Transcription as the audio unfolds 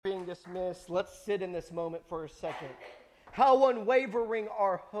dismiss, let's sit in this moment for a second. How unwavering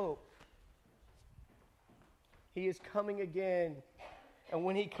our hope. He is coming again. And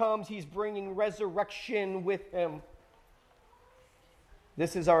when he comes, he's bringing resurrection with him.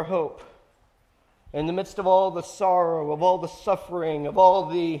 This is our hope. In the midst of all the sorrow, of all the suffering, of all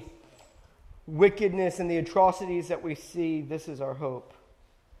the wickedness and the atrocities that we see, this is our hope.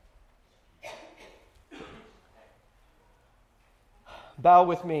 Bow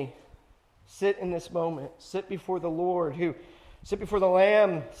with me. Sit in this moment. Sit before the Lord, sit before the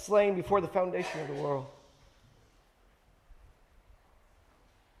Lamb slain before the foundation of the world.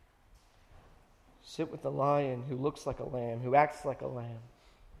 Sit with the Lion who looks like a lamb, who acts like a lamb.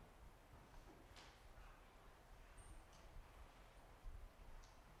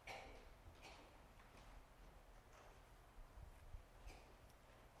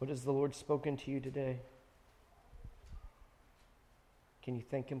 What has the Lord spoken to you today? Can you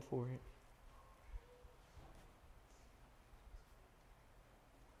thank him for it?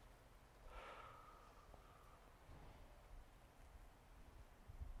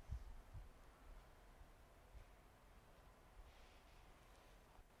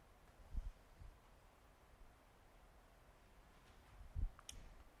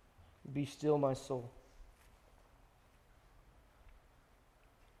 Be still, my soul.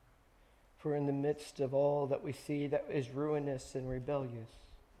 For in the midst of all that we see that is ruinous and rebellious,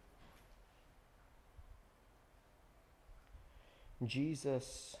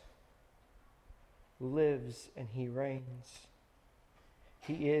 Jesus lives and he reigns.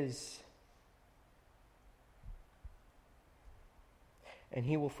 He is, and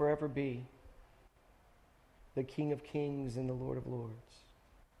he will forever be, the King of Kings and the Lord of Lords.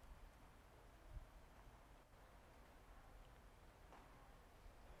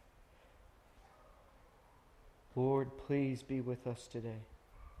 Lord, please be with us today.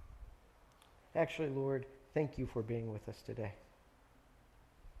 Actually, Lord, thank you for being with us today.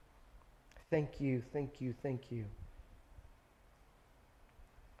 Thank you, thank you, thank you.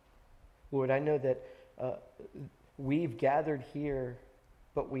 Lord, I know that we've gathered here,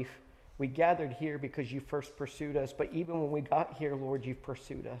 but we gathered here because you first pursued us. But even when we got here, Lord, you've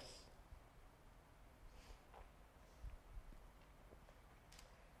pursued us.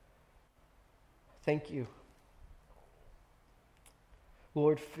 Thank you.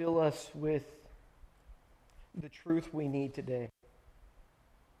 Lord, fill us with the truth we need today.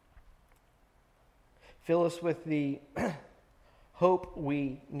 Fill us with the hope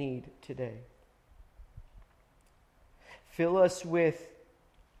we need today. Fill us with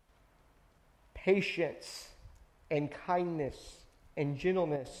patience and kindness and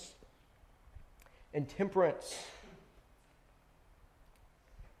gentleness and temperance.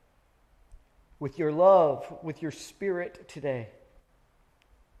 With your love, with your Spirit today.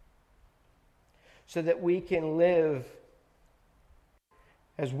 So that we can live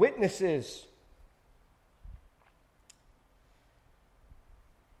as witnesses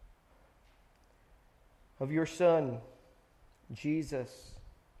of your Son, Jesus,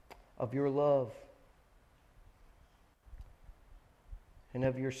 of your love, and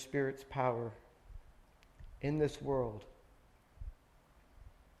of your Spirit's power in this world,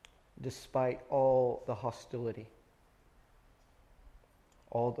 despite all the hostility,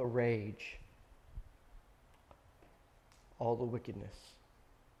 all the rage, all the wickedness.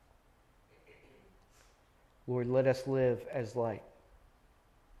 Lord, let us live as light.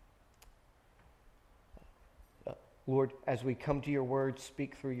 Lord, as we come to your word,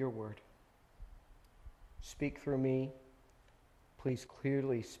 speak through your word. Speak through me. Please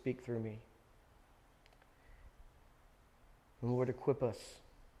clearly speak through me. And Lord, equip us.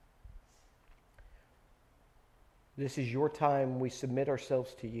 This is your time. We submit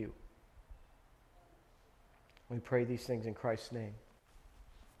ourselves to you. We pray these things in Christ's name.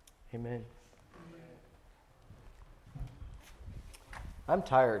 Amen. I'm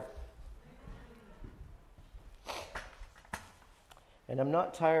tired. And I'm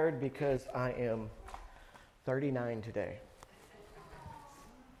not tired because I am 39 today.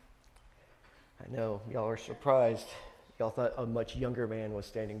 I know, y'all are surprised. Y'all thought a much younger man was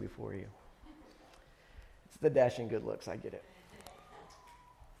standing before you. It's the dashing good looks, I get it.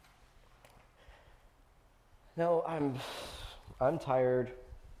 No, I'm tired.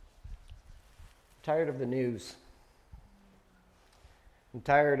 Tired of the news. I'm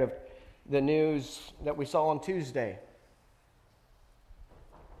tired of the news that we saw on Tuesday.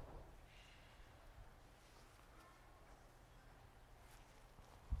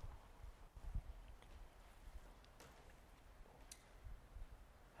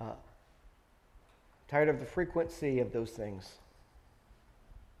 Tired of the frequency of those things.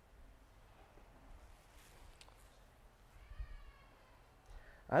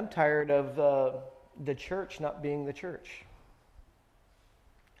 I'm tired of the church not being the church,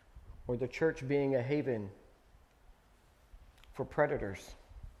 or the church being a haven for predators.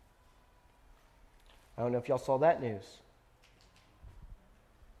 I don't know if y'all saw that news.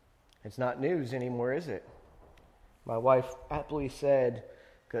 It's not news anymore, is it? My wife aptly said,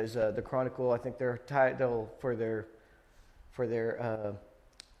 because the Chronicle, I think their title for their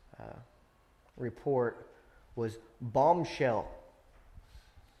report was "Bombshell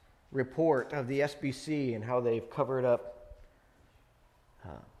Report of the SBC and how they've covered up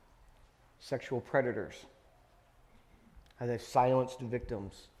sexual predators, how they've silenced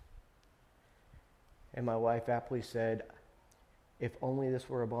victims." And my wife aptly said, "If only this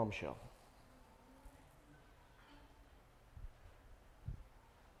were a bombshell."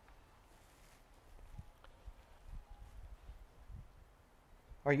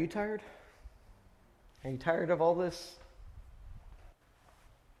 Are you tired? Are you tired of all this?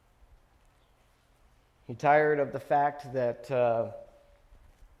 You tired of the fact that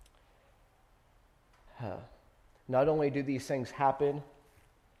not only do these things happen,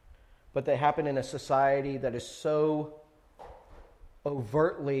 but they happen in a society that is so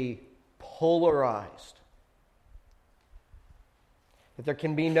overtly polarized that there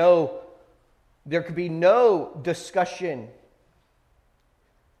could be no discussion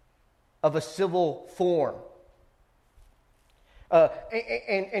of a civil form.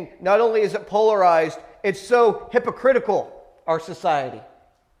 And not only is it polarized, it's so hypocritical, our society.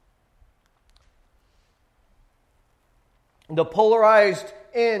 The polarized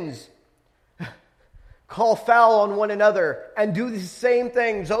ends call foul on one another and do the same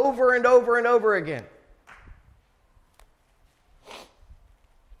things over and over and over again.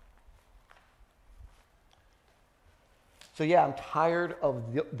 So yeah, I'm tired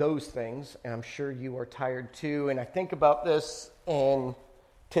of those things, and I'm sure you are tired too. And I think about this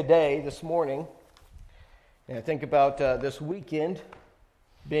this morning, and I think about this weekend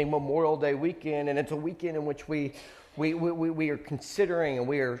being Memorial Day weekend, and it's a weekend in which we are considering and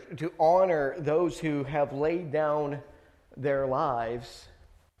we are to honor those who have laid down their lives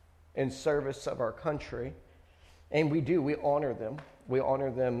in service of our country. And we honor them. We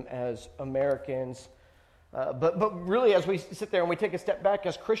honor them as Americans. But really, as we sit there and we take a step back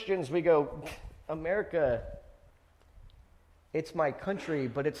as Christians, we go, America, it's my country,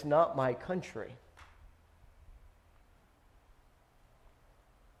 but it's not my country.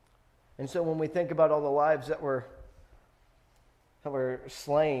 And so when we think about all the lives that were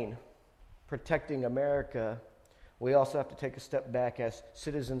slain protecting America, we also have to take a step back as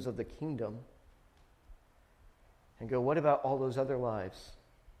citizens of the kingdom and go, what about all those other lives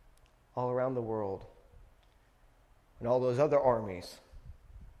all around the world? And all those other armies,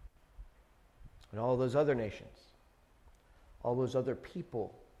 and all those other nations, all those other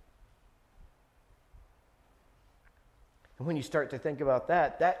people. And when you start to think about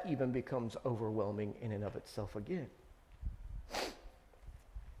that, that even becomes overwhelming in and of itself again.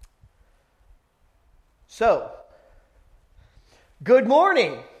 So, good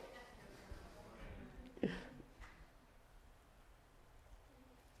morning.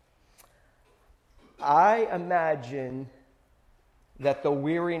 I imagine that the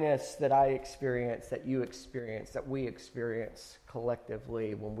weariness that I experience, that you experience, that we experience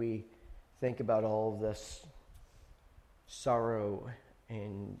collectively when we think about all of this sorrow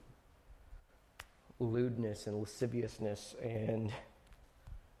and lewdness and lasciviousness and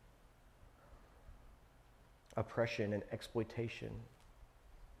oppression and exploitation.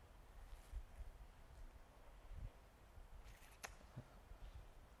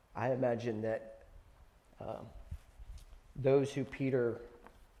 I imagine that those who Peter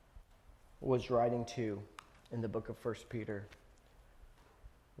was writing to in the book of 1 Peter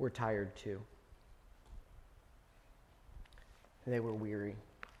were tired too. They were weary.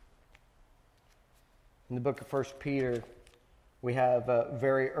 In the book of 1 Peter, we have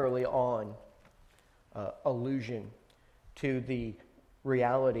very early on allusion to the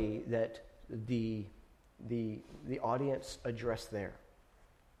reality that the audience addressed there.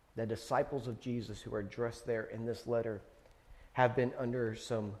 The disciples of Jesus who are addressed there in this letter have been under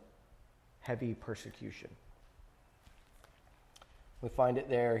some heavy persecution. We find it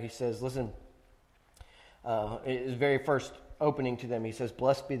there. He says, listen, his very first opening to them, he says,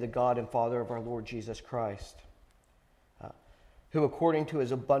 "Blessed be the God and Father of our Lord Jesus Christ, who according to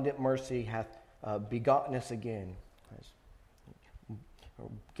his abundant mercy hath begotten us again, has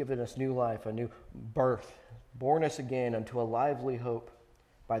given us new life, a new birth, born us again unto a lively hope,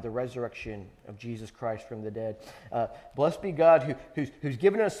 by the resurrection of Jesus Christ from the dead. Blessed be God who's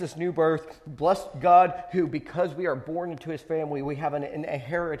given us this new birth. Blessed God who, because we are born into his family, we have an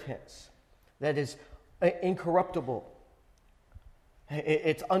inheritance that is incorruptible.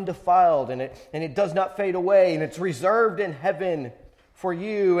 It's undefiled, and it does not fade away, and it's reserved in heaven for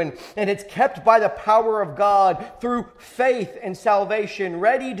you, and it's kept by the power of God through faith and salvation,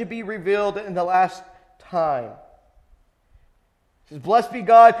 ready to be revealed in the last time. He says, blessed be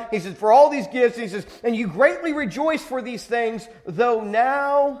God. He says, for all these gifts, he says, and you greatly rejoice for these things, though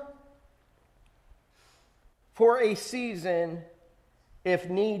now, for a season, if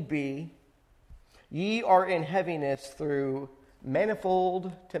need be, ye are in heaviness through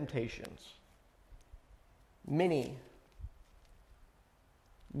manifold temptations. Many,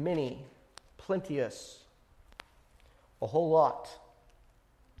 plenteous, a whole lot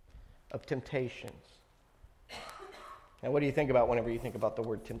of temptations. Now, what do you think about whenever you think about the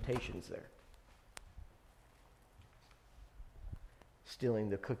word temptations there? Stealing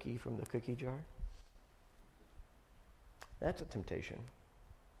the cookie from the cookie jar? That's a temptation.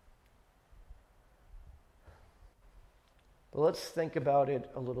 But let's think about it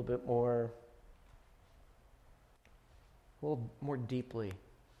a little bit more deeply.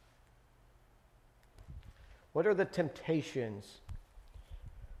 What are the temptations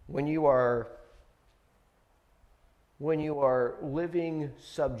when you are living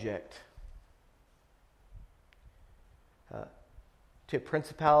subject to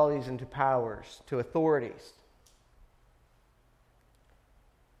principalities and to powers, to authorities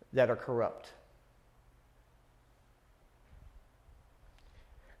that are corrupt?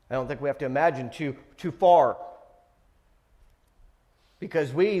 I don't think we have to imagine too far,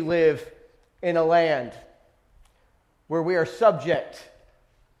 because we live in a land where we are subject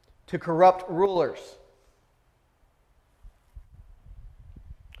to corrupt rulers.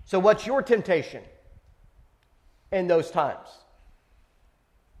 So what's your temptation in those times?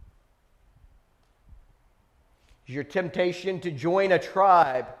 Is your temptation to join a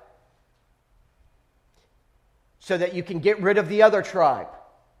tribe so that you can get rid of the other tribe?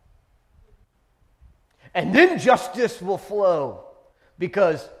 And then justice will flow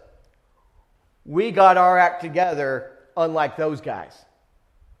because we got our act together, unlike those guys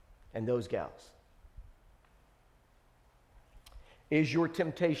and those gals. Is your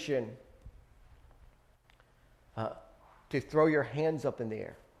temptation to throw your hands up in the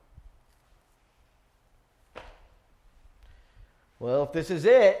air? Well, if this is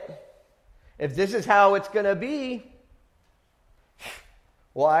it, if this is how it's going to be,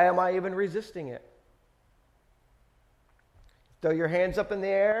 why am I even resisting it? Throw your hands up in the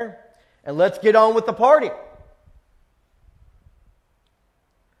air and let's get on with the party.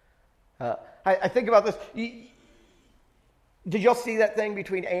 I think about this. Did y'all see that thing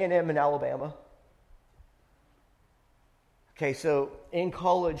between A&M and Alabama? Okay, so in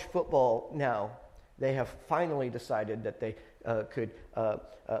college football now, they have finally decided that they could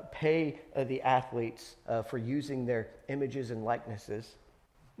pay the athletes for using their images and likenesses.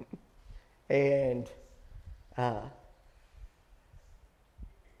 And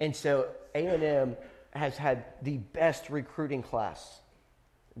so A&M has had the best recruiting class.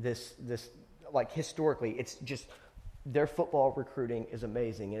 This like historically, it's just their football recruiting is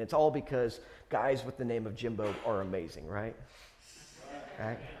amazing, and it's all because guys with the name of Jimbo are amazing, right?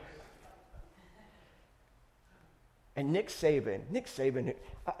 Right. And Nick Saban,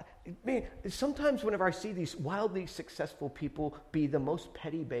 man, sometimes whenever I see these wildly successful people be the most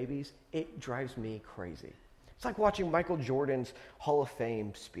petty babies, it drives me crazy. It's like watching Michael Jordan's Hall of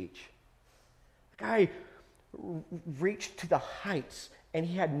Fame speech. The guy reached to the heights, and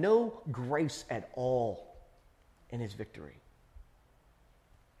he had no grace at all in his victory.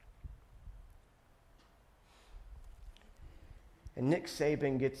 And Nick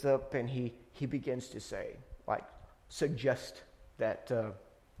Saban gets up and he begins to say, suggest that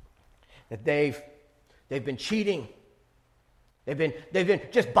they've been cheating. They've been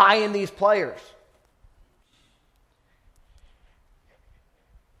just buying these players.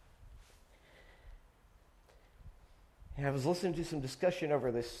 And I was listening to some discussion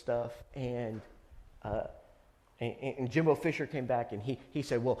over this stuff, and Jimbo Fisher came back and he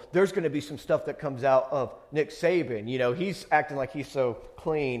said, well, there's going to be some stuff that comes out of Nick Saban. You know, he's acting like he's so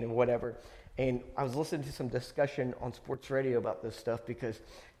clean and whatever. And I was listening to some discussion on sports radio about this stuff because,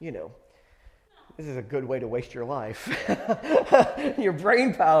 you know, this is a good way to waste your life, your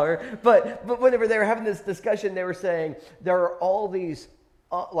brain power. But whenever they were having this discussion, they were saying there are all these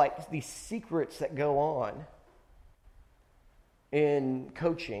these secrets that go on in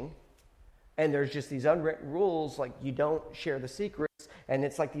coaching, and there's just these unwritten rules, like you don't share the secrets, And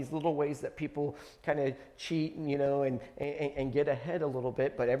it's like these little ways that people kind of cheat, and get ahead a little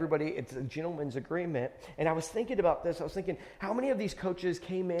bit. But everybody, it's a gentleman's agreement. And I was thinking about this. I was thinking, how many of these coaches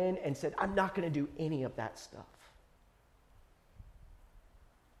came in and said, I'm not going to do any of that stuff.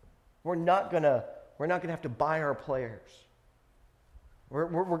 We're not going to have to buy our players. We're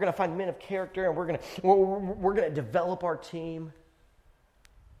going to find men of character, and we're going to develop our team.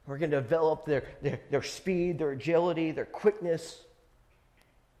 We're going to develop their speed, their agility, their quickness.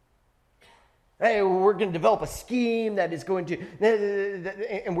 Hey, we're going to develop a scheme that is going to,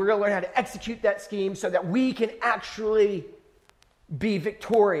 and we're going to learn how to execute that scheme so that we can actually be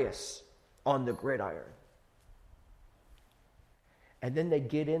victorious on the gridiron. And then they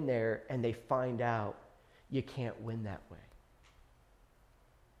get in there and they find out you can't win that way.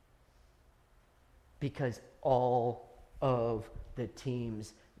 Because all of the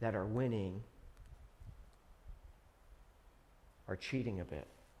teams that are winning are cheating a bit.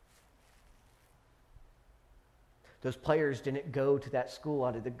 Those players didn't go to that school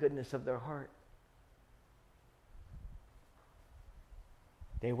out of the goodness of their heart.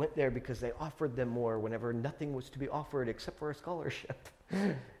 They went there because they offered them more whenever nothing was to be offered except for a scholarship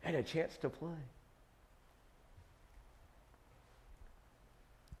and a chance to play.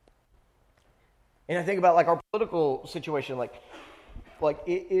 And I think about like our political situation, like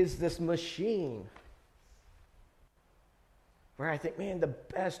it is this machine where I think, man, the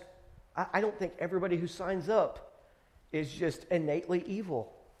best, I don't think everybody who signs up is just innately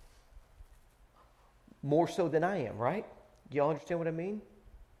evil. More so than I am, right? Do y'all understand what I mean?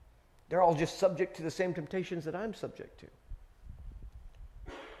 They're all just subject to the same temptations that I'm subject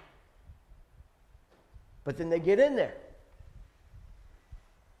to. But then they get in there.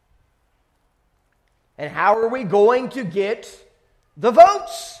 And how are we going to get the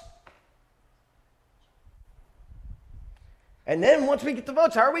votes? And then once we get the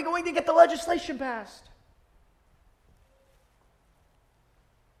votes, how are we going to get the legislation passed?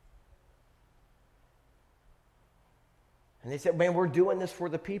 And they said, man, we're doing this for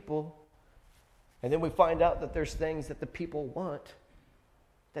the people. And then we find out that there's things that the people want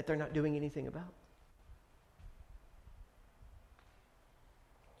that they're not doing anything about.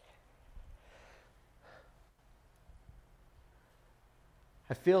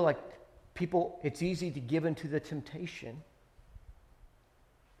 I feel like people, it's easy to give into the temptation.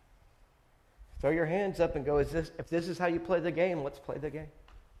 Throw your hands up and go, if this is how you play the game, let's play the game.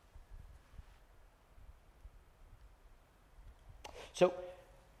 So,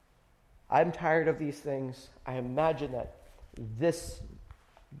 I'm tired of these things. I imagine that this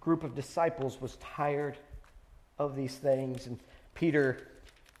group of disciples was tired of these things. And Peter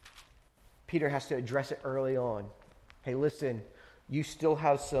has to address it early on. Hey, listen, you still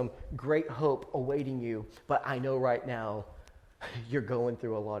have some great hope awaiting you, but I know right now you're going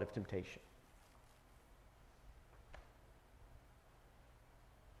through a lot of temptation.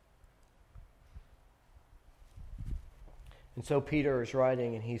 And so Peter is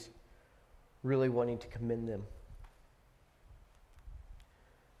writing, and he's really wanting to commend them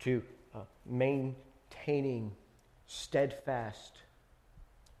to maintaining steadfast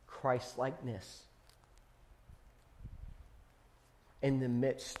Christ-likeness in the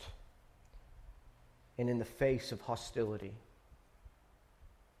midst and in the face of hostility.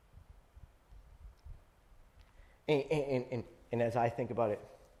 And as I think about it,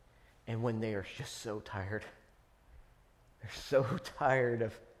 and when they are just so tired, they're so tired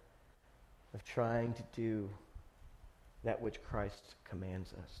of trying to do that which Christ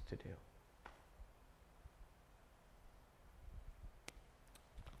commands us to do.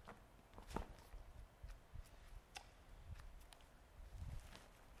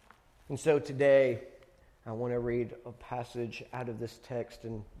 And so today, I want to read a passage out of this text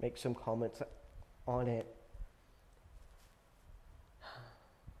and make some comments on it.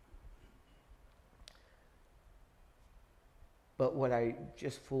 But what I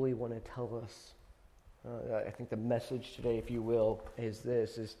just fully want to tell us, I think the message today, if you will, is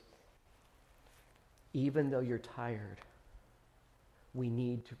this, is even though you're tired, we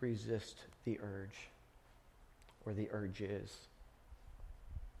need to resist the urge, or the urges.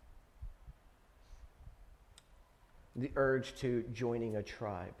 The urge to joining a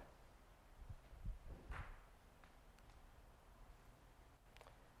tribe.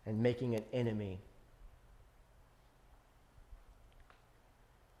 And making an enemy.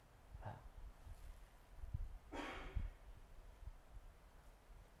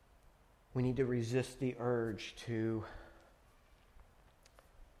 We need to resist the urge to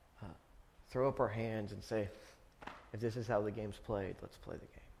throw up our hands and say, if this is how the game's played, let's play the game.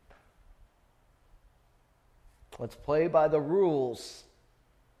 Let's play by the rules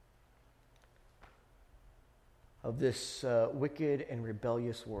of this wicked and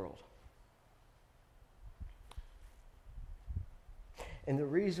rebellious world. And the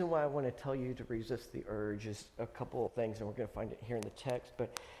reason why I want to tell you to resist the urge is a couple of things, and we're going to find it here in the text.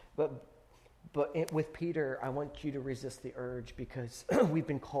 But with Peter, I want you to resist the urge because we've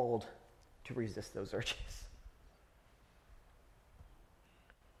been called to resist those urges.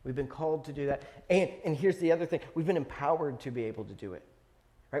 We've been called to do that. And here's the other thing. We've been empowered to be able to do it.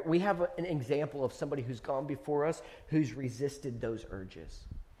 Right? We have an example of somebody who's gone before us who's resisted those urges.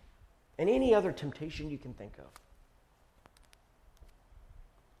 And any other temptation you can think of.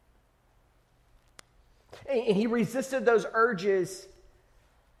 And he resisted those urges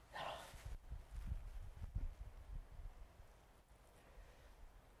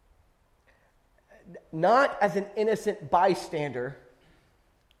not as an innocent bystander,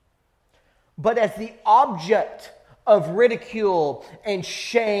 but as the object of ridicule and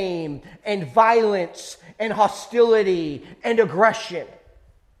shame and violence and hostility and aggression.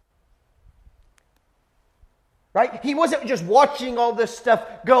 Right? He wasn't just watching all this stuff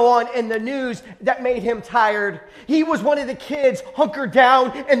go on in the news that made him tired. He was one of the kids hunkered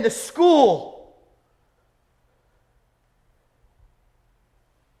down in the school.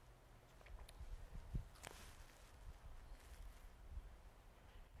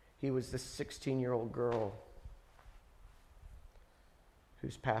 He was this 16-year-old girl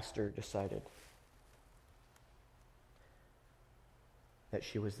whose pastor decided that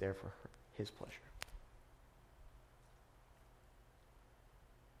she was there for his pleasure.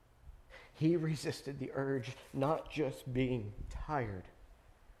 He resisted the urge, not just being tired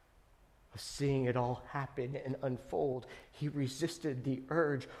of seeing it all happen and unfold. He resisted the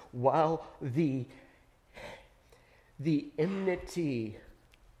urge while the enmity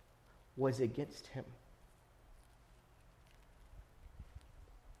was against him.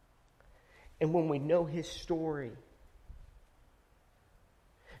 And when we know his story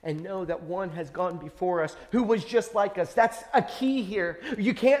and know that one has gone before us who was just like us, that's a key here.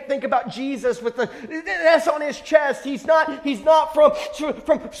 You can't think about Jesus with the S on his chest. He's not from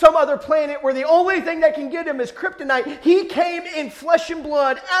some other planet where the only thing that can get him is kryptonite. He came in flesh and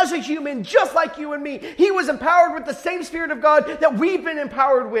blood as a human, just like you and me. He was empowered with the same Spirit of God that we've been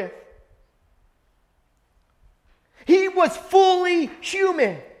empowered with. He was fully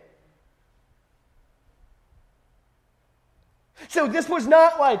human. So this was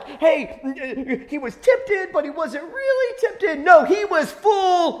not like, hey, he was tempted, but he wasn't really tempted. No, he was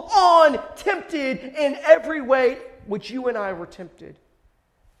full on tempted in every way which you and I were tempted.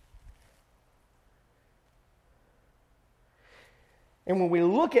 And when we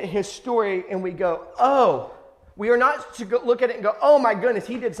look at his story and we go, oh, we are not to look at it and go, oh my goodness,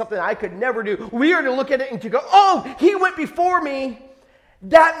 he did something I could never do. We are to look at it and to go, oh, he went before me.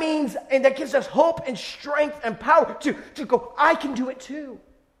 That means, and that gives us hope and strength and power to go, I can do it too.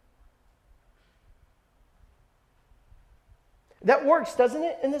 That works, doesn't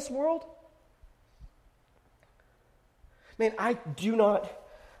it, in this world? Man, I do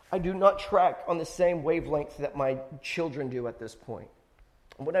not track on the same wavelength that my children do at this point.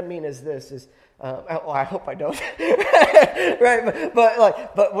 And what I mean is this, I hope I don't, right?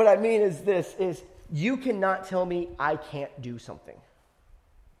 But what I mean is this, is you cannot tell me I can't do something.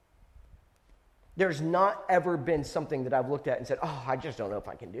 There's not ever been something that I've looked at and said, oh, I just don't know if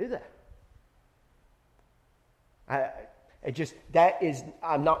I can do that.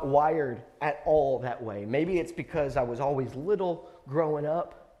 I'm not wired at all that way. Maybe it's because I was always little growing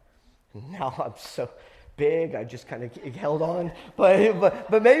up. Now I'm so big, I just kind of held on.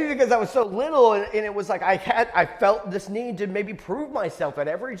 But maybe because I was so little and it was like I felt this need to maybe prove myself at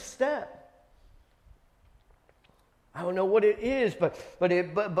every step. I don't know what it is, but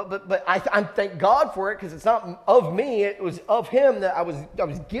I thank God for it because it's not of me. It was of Him that I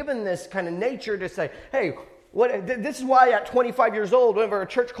was given this kind of nature to say, hey, this is why at 25 years old, whenever a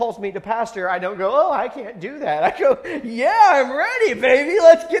church calls me to pastor, I don't go, oh, I can't do that. I go, yeah, I'm ready, baby.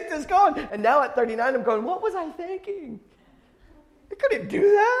 Let's get this going. And now at 39, I'm going, what was I thinking? I couldn't do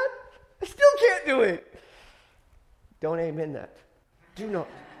that. I still can't do it. Don't amen that. Do not.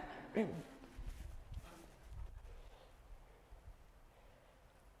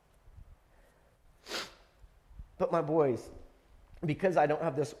 But my boys, because I don't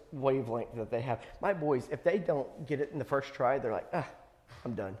have this wavelength that they have, my boys, if they don't get it in the first try, they're like,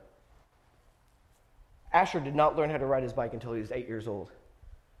 I'm done. Asher did not learn how to ride his bike until he was 8 years old.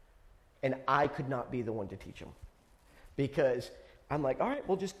 And I could not be the one to teach him. Because I'm like, all right,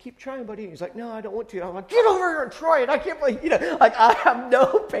 well, just keep trying, buddy. He's like, no, I don't want to. I'm like, get over here and try it. I can't believe, I have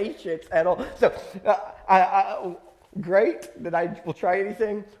no patience at all. So Great that I will try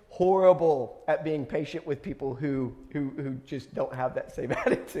anything. Horrible at being patient with people who just don't have that same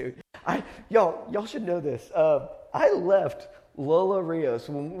attitude. Y'all should know this. I left Lola Rios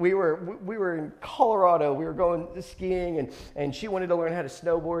when we were in Colorado. We were going skiing, and she wanted to learn how to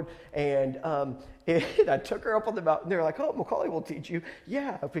snowboard, and I took her up on the mountain. They're like, "Oh, Macaulay will teach you."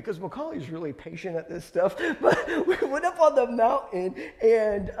 Yeah, because Macaulay's really patient at this stuff. But we went up on the mountain,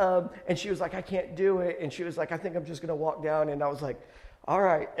 and she was like, "I can't do it," and she was like, "I think I'm just gonna walk down," and I was like, all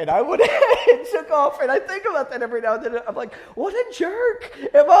right. And I went ahead and took off. And I think about that every now and then. I'm like, what a jerk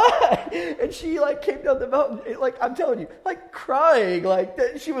am I? And she came down the mountain, I'm telling you, crying,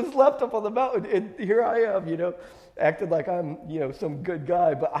 she was left up on the mountain. And here I am, acting like I'm, some good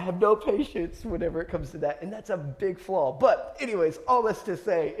guy. But I have no patience whenever it comes to that. And that's a big flaw. But anyways, all this to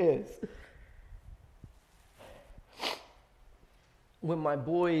say is, when my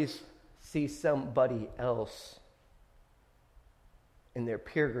boys see somebody else in their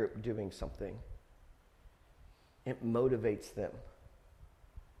peer group doing something, it motivates them.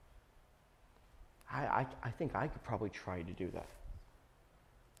 I think I could probably try to do that.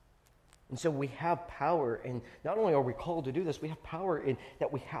 And so we have power, and not only are we called to do this, we have power in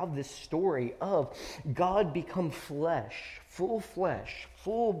that we have this story of God become flesh, full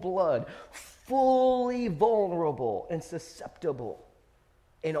blood, fully vulnerable and susceptible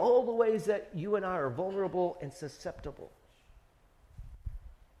in all the ways that you and I are vulnerable and susceptible.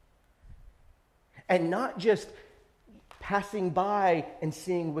 And not just passing by and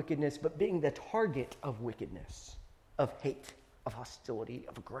seeing wickedness, but being the target of wickedness, of hate, of hostility,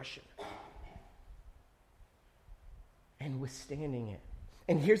 of aggression. And withstanding it.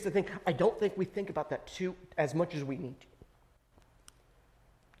 And here's the thing, I don't think we think about that as much as we need to.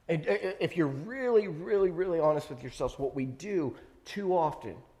 And if you're really, really, really honest with yourselves, what we do too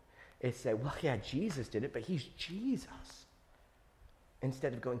often is say, well, yeah, Jesus did it, but he's Jesus.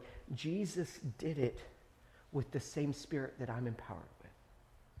 Instead of going, Jesus did it with the same spirit that I'm empowered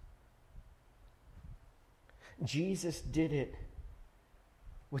with. Jesus did it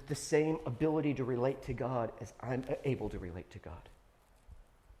with the same ability to relate to God as I'm able to relate to God.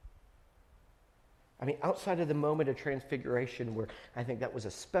 I mean, outside of the moment of transfiguration, where I think that was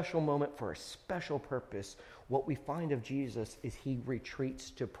a special moment for a special purpose, what we find of Jesus is he retreats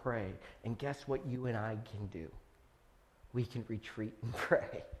to pray. And guess what you and I can do? We can retreat and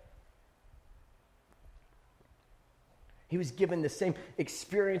pray. He was given the same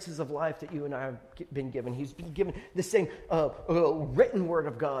experiences of life that you and I have been given. He's been given the same written word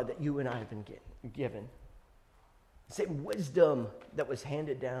of God that you and I have been given. The same wisdom that was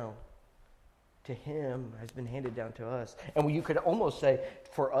handed down to him has been handed down to us. And you could almost say,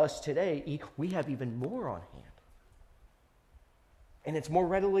 for us today, we have even more on hand. And it's more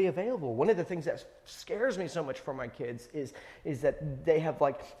readily available. One of the things that scares me so much for my kids is that they have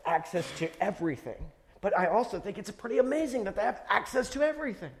access to everything. But I also think it's pretty amazing that they have access to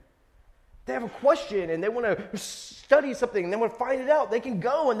everything. They have a question and they want to study something and they want to find it out. They can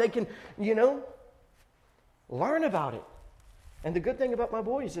go and they can, learn about it. And the good thing about my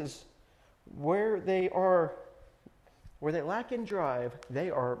boys is where they lack in drive,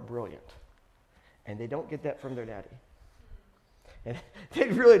 they are brilliant. And they don't get that from their daddy. And they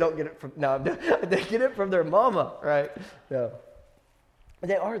really don't get it from, they get it from their mama, right? No.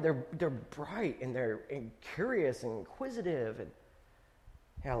 They're bright and they're curious and inquisitive, and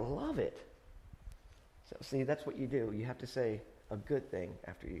I love it. So see, that's what you do. You have to say a good thing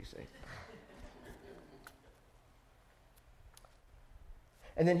after you say.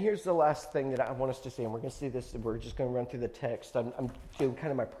 And then here's the last thing that I want us to see, and we're going to see this, we're just going to run through the text. I'm doing kind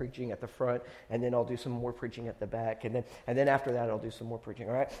of my preaching at the front, and then I'll do some more preaching at the back, and then after that I'll do some more preaching,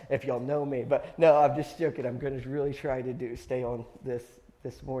 all right? If y'all know me. But no, I'm just joking. I'm going to really try to stay on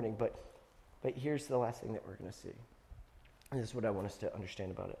this morning, but here's the last thing that we're going to see. And this is what I want us to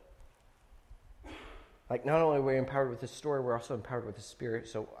understand about it. Not only are we empowered with this story, we're also empowered with the Spirit,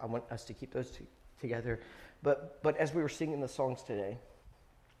 so I want us to keep those two together. But as we were singing the songs today,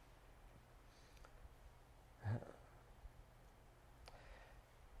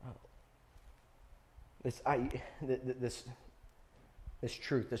 this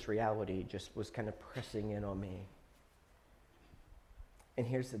truth, this reality just was kind of pressing in on me. And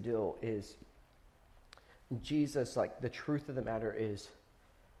here's the deal is Jesus, the truth of the matter is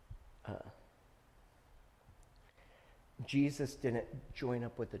Jesus didn't join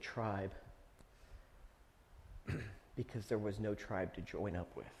up with the tribe because there was no tribe to join up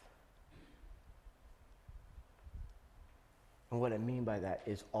with. And what I mean by that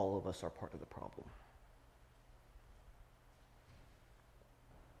is all of us are part of the problem.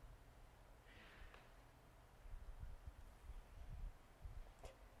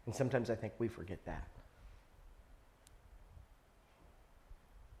 And sometimes I think we forget that.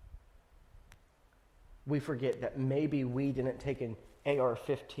 We forget that maybe we didn't take an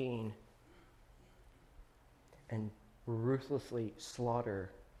AR-15 and ruthlessly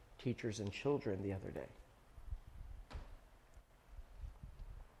slaughter teachers and children the other day.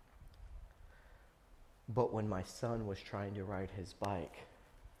 But when my son was trying to ride his bike,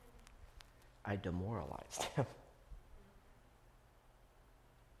 I demoralized him.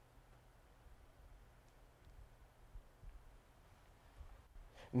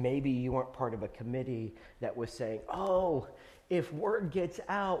 Maybe you weren't part of a committee that was saying, oh, if word gets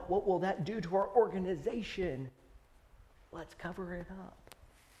out, what will that do to our organization? Let's cover it up.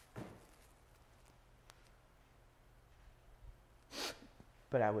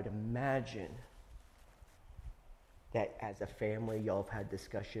 But I would imagine that as a family, y'all have had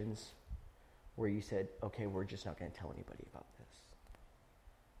discussions where you said, okay, we're just not going to tell anybody about this.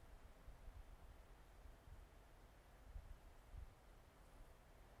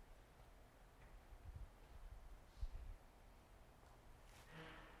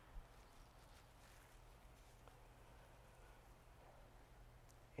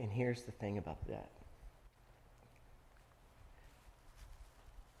 And here's the thing about that.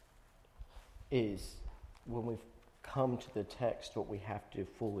 Is when we've come to the text, what we have to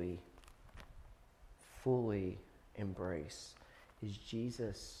fully embrace is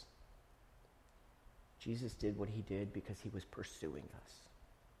Jesus. Jesus did what he did because he was pursuing us.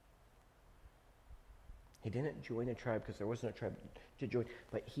 He didn't join a tribe because there wasn't a tribe to join,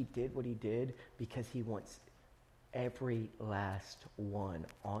 but he did what he did because he wants every last one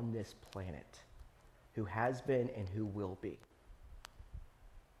on this planet who has been and who will be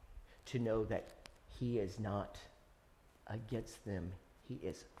to know that he is not against them, he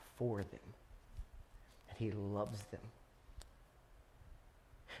is for them. And he loves them.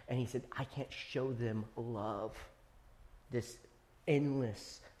 And he said, I can't show them love, this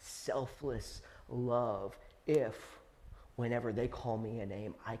endless, selfless love, if whenever they call me a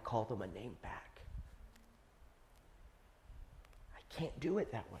name, I call them a name back. Can't do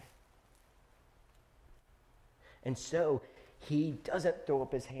it that way. And so he doesn't throw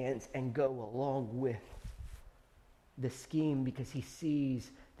up his hands and go along with the scheme because he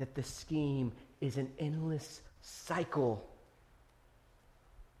sees that the scheme is an endless cycle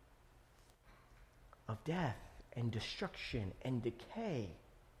of death and destruction and decay.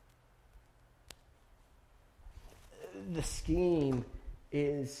 The scheme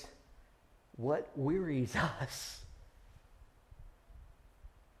is what wearies us.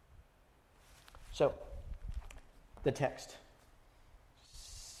 So, the text.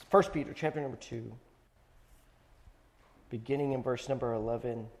 1 Peter chapter number 2, beginning in verse number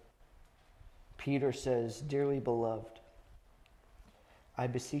 11, Peter says, Dearly beloved, I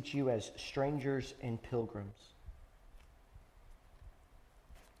beseech you as strangers and pilgrims.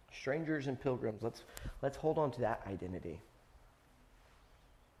 Strangers and pilgrims. Let's hold on to that identity.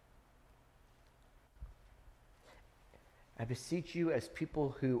 I beseech you as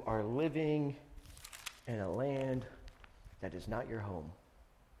people who are living in a land that is not your home.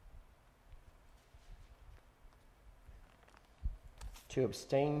 To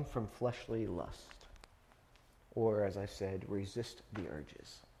abstain from fleshly lust, or as I said, resist the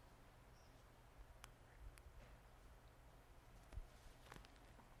urges.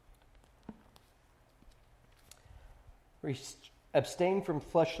 Abstain from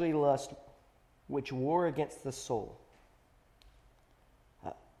fleshly lust which war against the soul.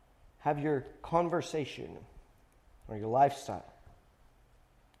 Have your conversation or your lifestyle,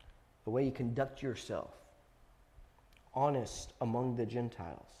 the way you conduct yourself, honest among the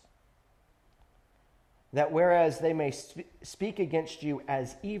Gentiles. That whereas they may speak against you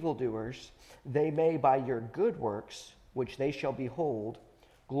as evildoers, they may by your good works, which they shall behold,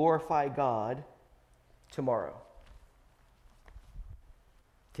 glorify God tomorrow.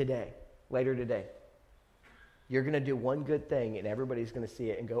 Today, later today. You're going to do one good thing and everybody's going to see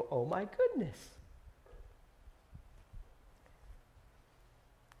it and go, oh my goodness.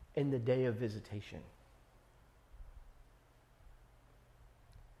 In the day of visitation.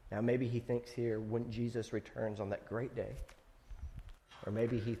 Now maybe he thinks here when Jesus returns on that great day. Or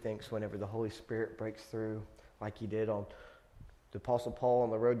maybe he thinks whenever the Holy Spirit breaks through like he did on the Apostle Paul on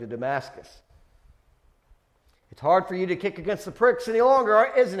the road to Damascus. It's hard for you to kick against the pricks any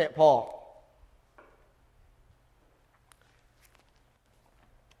longer, isn't it, Paul?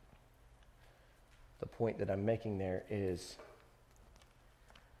 The point that I'm making there is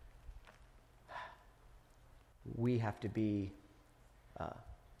we have to be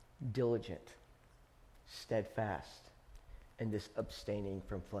diligent, steadfast and this abstaining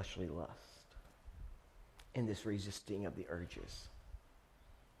from fleshly lust, and this resisting of the urges.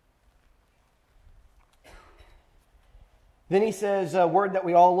 Then he says a word that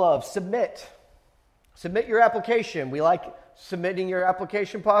we all love, submit. Submit your application. We like submitting your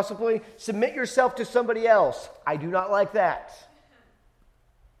application possibly. Submit yourself to somebody else. I do not like that.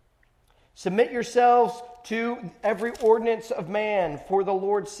 Submit yourselves to every ordinance of man for the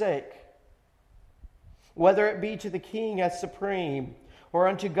Lord's sake, whether it be to the king as supreme, or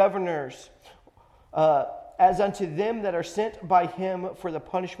unto governors, as unto them that are sent by him for the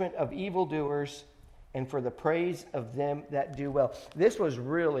punishment of evildoers, and for the praise of them that do well. This was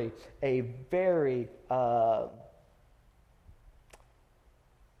really a very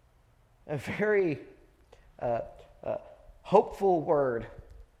hopeful word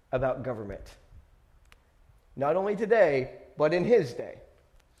about government. Not only today, but in his day.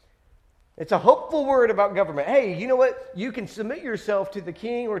 It's a hopeful word about government. Hey, you know what? You can submit yourself to the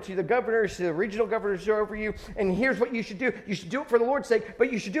king or to the governors, to the regional governors who are over you, and here's what you should do. You should do it for the Lord's sake,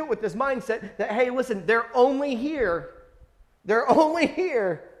 but you should do it with this mindset that, hey, listen, they're only here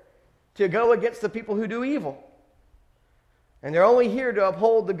to go against the people who do evil. And they're only here to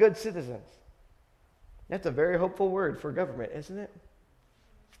uphold the good citizens. That's a very hopeful word for government, isn't it?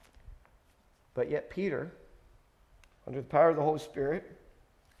 But yet Peter, under the power of the Holy Spirit,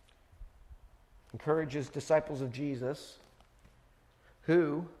 encourages disciples of Jesus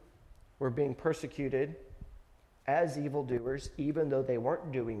who were being persecuted as evildoers, even though they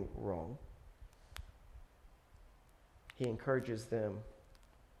weren't doing wrong. He encourages them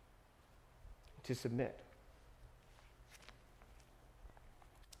to submit.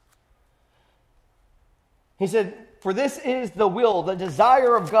 He said, "For this is the will, the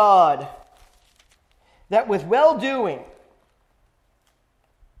desire of God, that with well-doing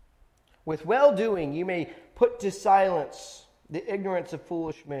you may put to silence the ignorance of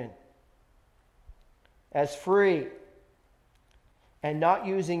foolish men, as free, and not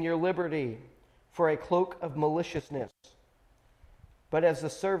using your liberty for a cloak of maliciousness, but as the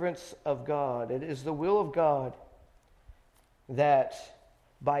servants of God. It is the will of God that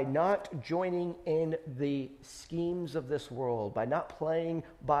by not joining in the schemes of this world, by not playing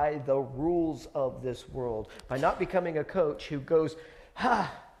by the rules of this world, by not becoming a coach who goes,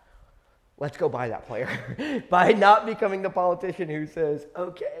 let's go buy that player. By not becoming the politician who says,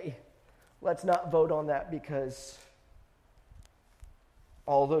 okay, let's not vote on that because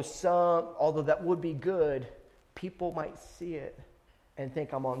although that would be good, people might see it and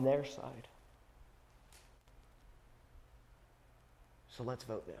think I'm on their side. So let's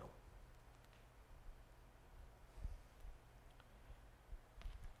vote now.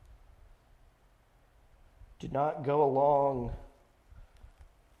 Do not go along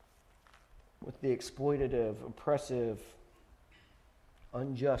with the exploitative, oppressive,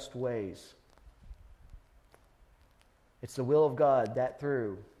 unjust ways. It's the will of God that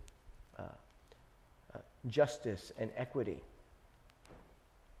through justice and equity,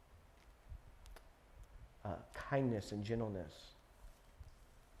 kindness and gentleness,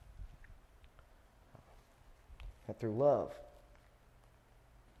 that through love,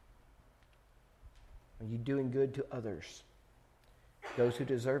 are you doing good to others, those who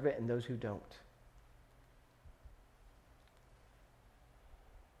deserve it and those who don't?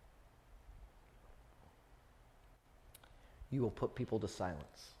 You will put people to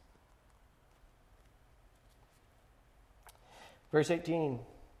silence. Verse 17,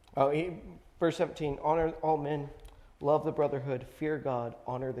 honor all men, love the brotherhood, fear God,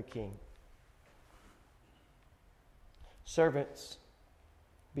 honor the king. Servants,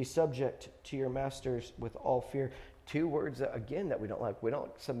 be subject to your masters with all fear. Two words that we don't like. We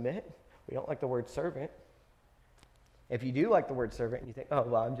don't submit. We don't like the word servant. If you do like the word servant and you think, oh,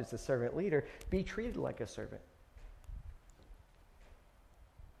 well, I'm just a servant leader, be treated like a servant.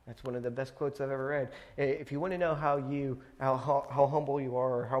 That's one of the best quotes I've ever read. If you want to know how humble you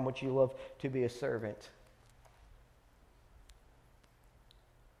are or how much you love to be a servant,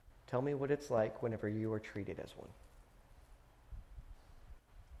 tell me what it's like whenever you are treated as one.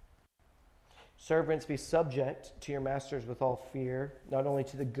 Servants, be subject to your masters with all fear, not only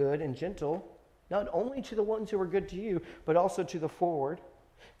to the good and gentle, not only to the ones who are good to you, but also to the forward.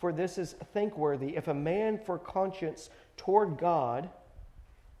 For this is thankworthy, if a man for conscience toward God,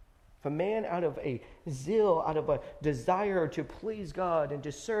 if a man out of a zeal, out of a desire to please God and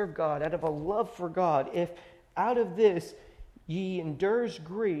to serve God, out of a love for God, if out of this he endures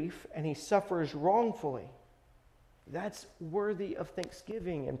grief and he suffers wrongfully, that's worthy of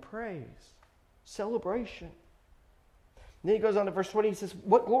thanksgiving and praise. Celebration. then he goes on to verse 20. He says,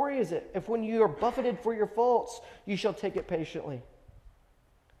 what glory is it if when you are buffeted for your faults, you shall take it patiently?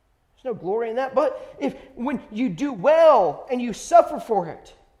 There's no glory in that. But if when you do well and you suffer for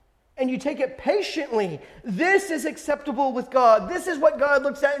it and you take it patiently, this is acceptable with God. This is what God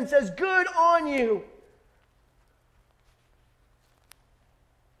looks at and says, good on you.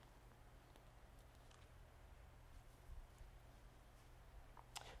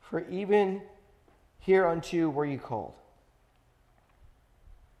 For even hereunto were you called.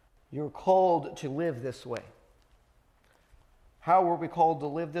 You're called to live this way. How were we called to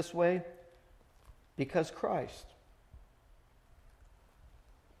live this way? Because Christ.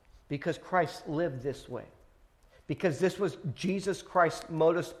 Because Christ lived this way. Because this was Jesus Christ's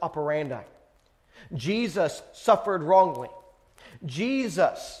modus operandi. Jesus suffered wrongly.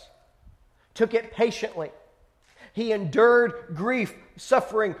 Jesus took it patiently. He endured grief,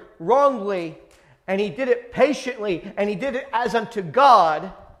 suffering wrongly, and he did it patiently, and he did it as unto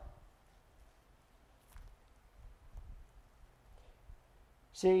God.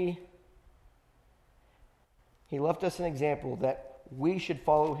 See, he left us an example that we should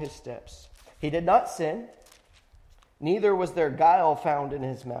follow his steps. He did not sin, neither was there guile found in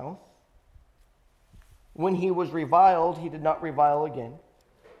his mouth. When he was reviled, he did not revile again.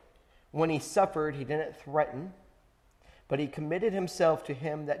 When he suffered, he didn't threaten, but he committed himself to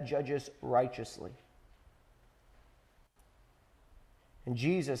him that judges righteously. And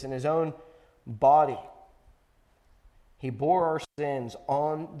Jesus, in his own body, he bore our sins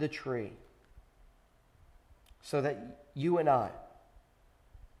on the tree so that you and I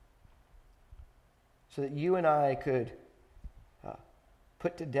could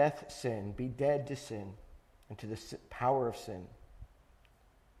put to death sin, be dead to sin, and to the power of sin.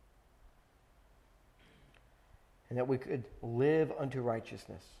 And that we could live unto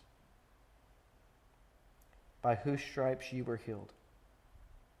righteousness, by whose stripes you were healed.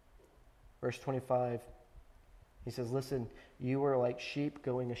 Verse 25, he says, listen, you were like sheep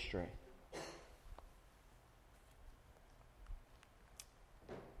going astray.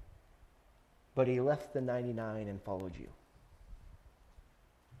 But he left the 99 and followed you.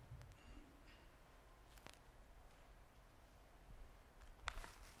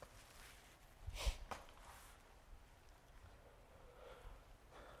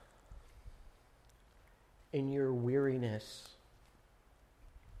 In your weariness,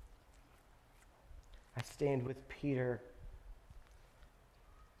 I stand with Peter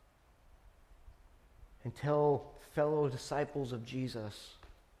and tell fellow disciples of Jesus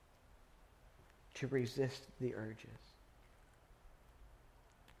to resist the urges.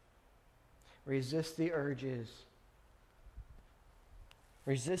 Resist the urges.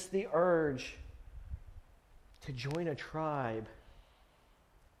 Resist the urge to join a tribe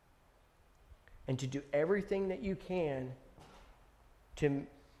and to do everything that you can to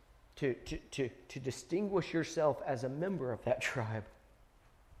distinguish yourself as a member of that tribe.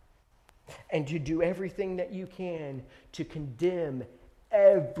 And to do everything that you can to condemn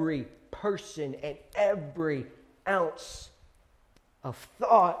every person and every ounce of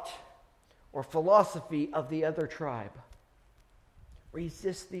thought or philosophy of the other tribe.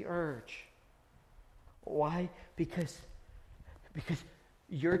 Resist the urge. Why? Because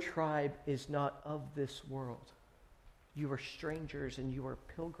your tribe is not of this world. You are strangers and you are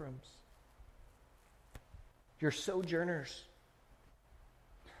pilgrims. You're sojourners.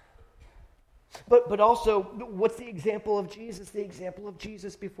 But also, what's the example of Jesus? The example of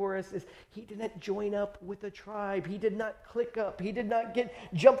Jesus before us is he didn't join up with a tribe. He did not click up. He did not get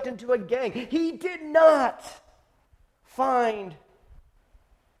jumped into a gang. He did not find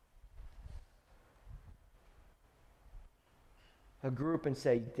a group and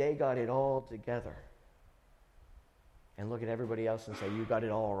say, they got it all together. And look at everybody else and say, you got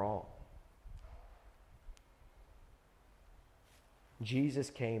it all wrong. Jesus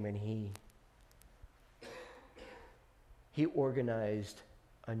came and he organized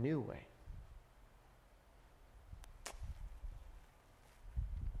a new way.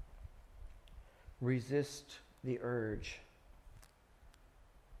 Resist the urge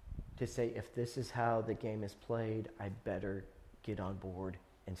to say, if this is how the game is played, I better get on board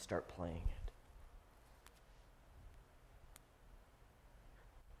and start playing it.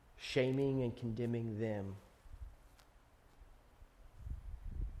 Shaming and condemning them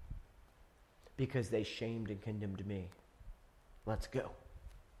because they shamed and condemned me. Let's go.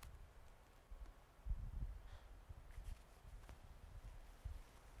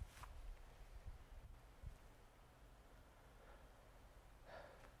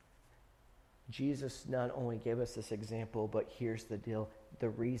 Jesus not only gave us this example, but here's the deal. the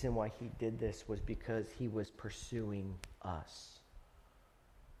reason why he did this was because he was pursuing us.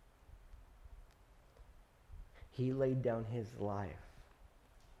 He laid down his life,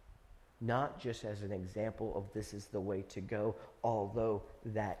 not just as an example of this is the way to go, although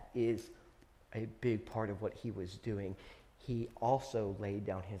that is a big part of what he was doing. He also laid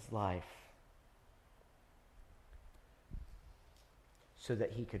down his life so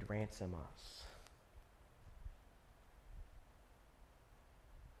that he could ransom us.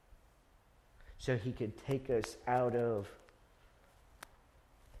 So he could take us out of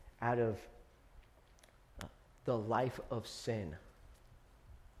the life of sin.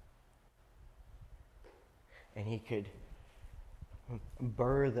 And he could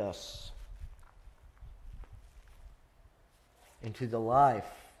birth us into the life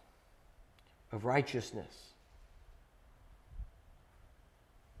of righteousness.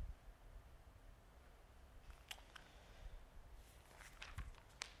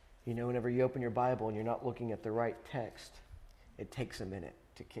 You know, whenever you open your Bible and you're not looking at the right text, it takes a minute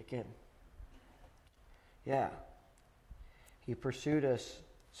to kick in. Yeah. He pursued us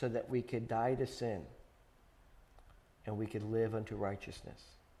so that we could die to sin and we could live unto righteousness.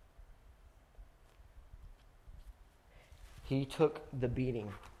 He took the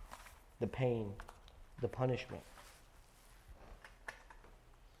beating, the pain, the punishment.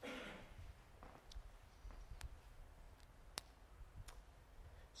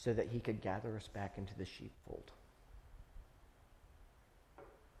 So that he could gather us back into the sheepfold.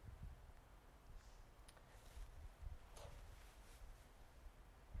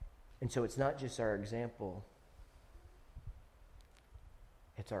 And so it's not just our example,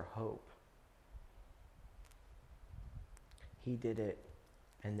 it's our hope. He did it,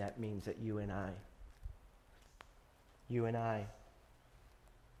 and that means that you and I,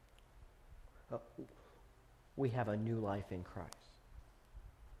 we have a new life in Christ.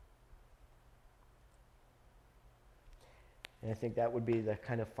 And I think that would be the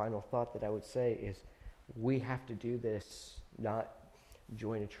kind of final thought that I would say is we have to do this, not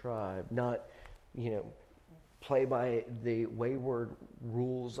join a tribe, not, play by the wayward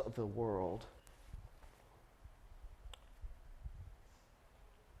rules of the world.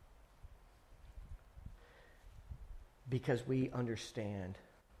 Because we understand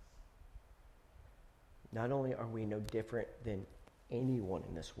not only are we no different than anyone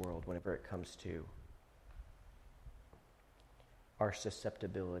in this world whenever it comes to our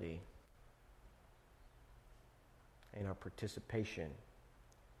susceptibility and our participation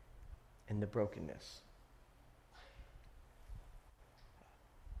in the brokenness,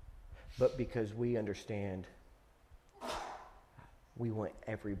 but because we understand we want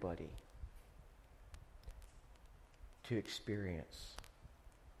everybody to experience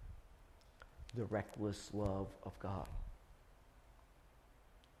the reckless love of God.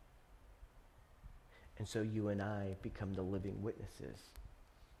 And so you and I become the living witnesses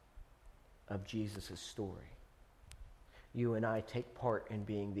of Jesus' story. You and I take part in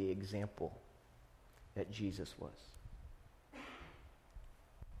being the example that Jesus was.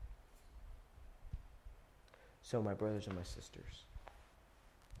 So my brothers and my sisters,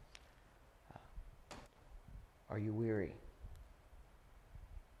 are you weary?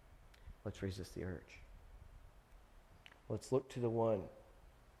 Let's resist the urge. Let's look to the one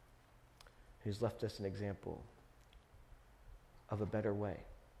who's left us an example of a better way.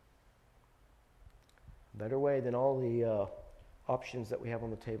 A better way than all the options that we have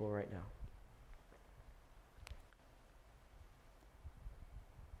on the table right now.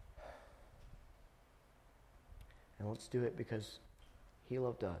 And let's do it because he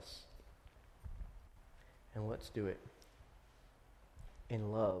loved us. And let's do it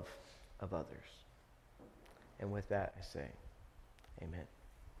in love of others. And with that, I say, amen.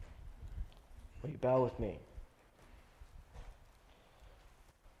 Will you bow with me?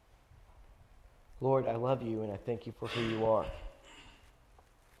 Lord, I love you and I thank you for who you are.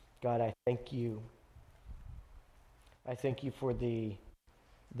 God, I thank you. I thank you for the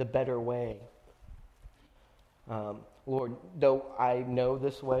better way. Lord, though I know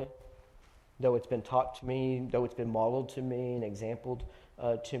this way, though it's been taught to me, though it's been modeled to me and exampled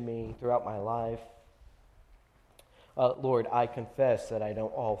to me throughout my life, Lord, I confess that I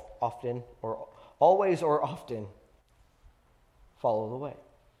don't often or always or often follow the way.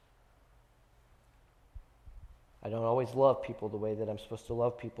 I don't always love people the way that I'm supposed to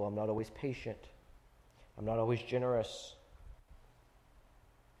love people. I'm not always patient. I'm not always generous.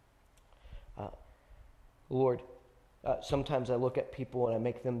 Lord, sometimes I look at people and I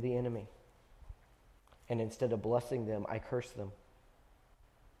make them the enemy. And instead of blessing them, I curse them.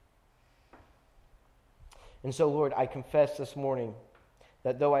 And so, Lord, I confess this morning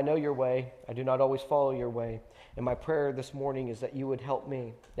that though I know your way, I do not always follow your way. And my prayer this morning is that you would help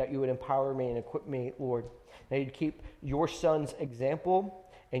me, that you would empower me and equip me, Lord. That you'd keep your Son's example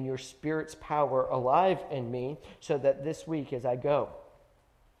and your Spirit's power alive in me, so that this week as I go,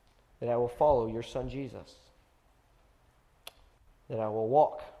 that I will follow your Son Jesus, that I will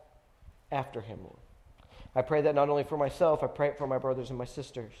walk after him, Lord. I pray that not only for myself, I pray it for my brothers and my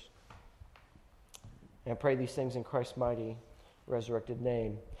sisters. And I pray these things in Christ's mighty resurrected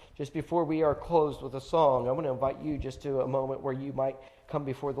name. Just before we are closed with a song, I want to invite you just to a moment where you might come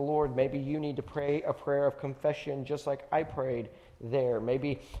before the Lord. Maybe you need to pray a prayer of confession just like I prayed there.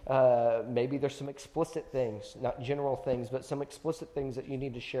 Maybe there's some explicit things, not general things, but some explicit things that you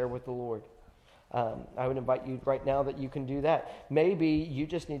need to share with the Lord. I would invite you right now that you can do that. Maybe you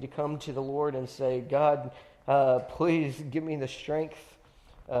just need to come to the Lord and say, God, please give me the strength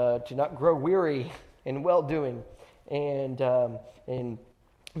to not grow weary in well-doing. And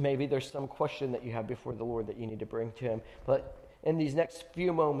maybe there's some question that you have before the Lord that you need to bring to him. But in these next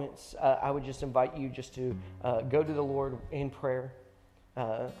few moments, I would just invite you just to go to the Lord in prayer,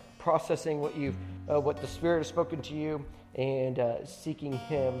 processing what the Spirit has spoken to you, and seeking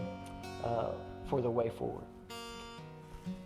him for the way forward.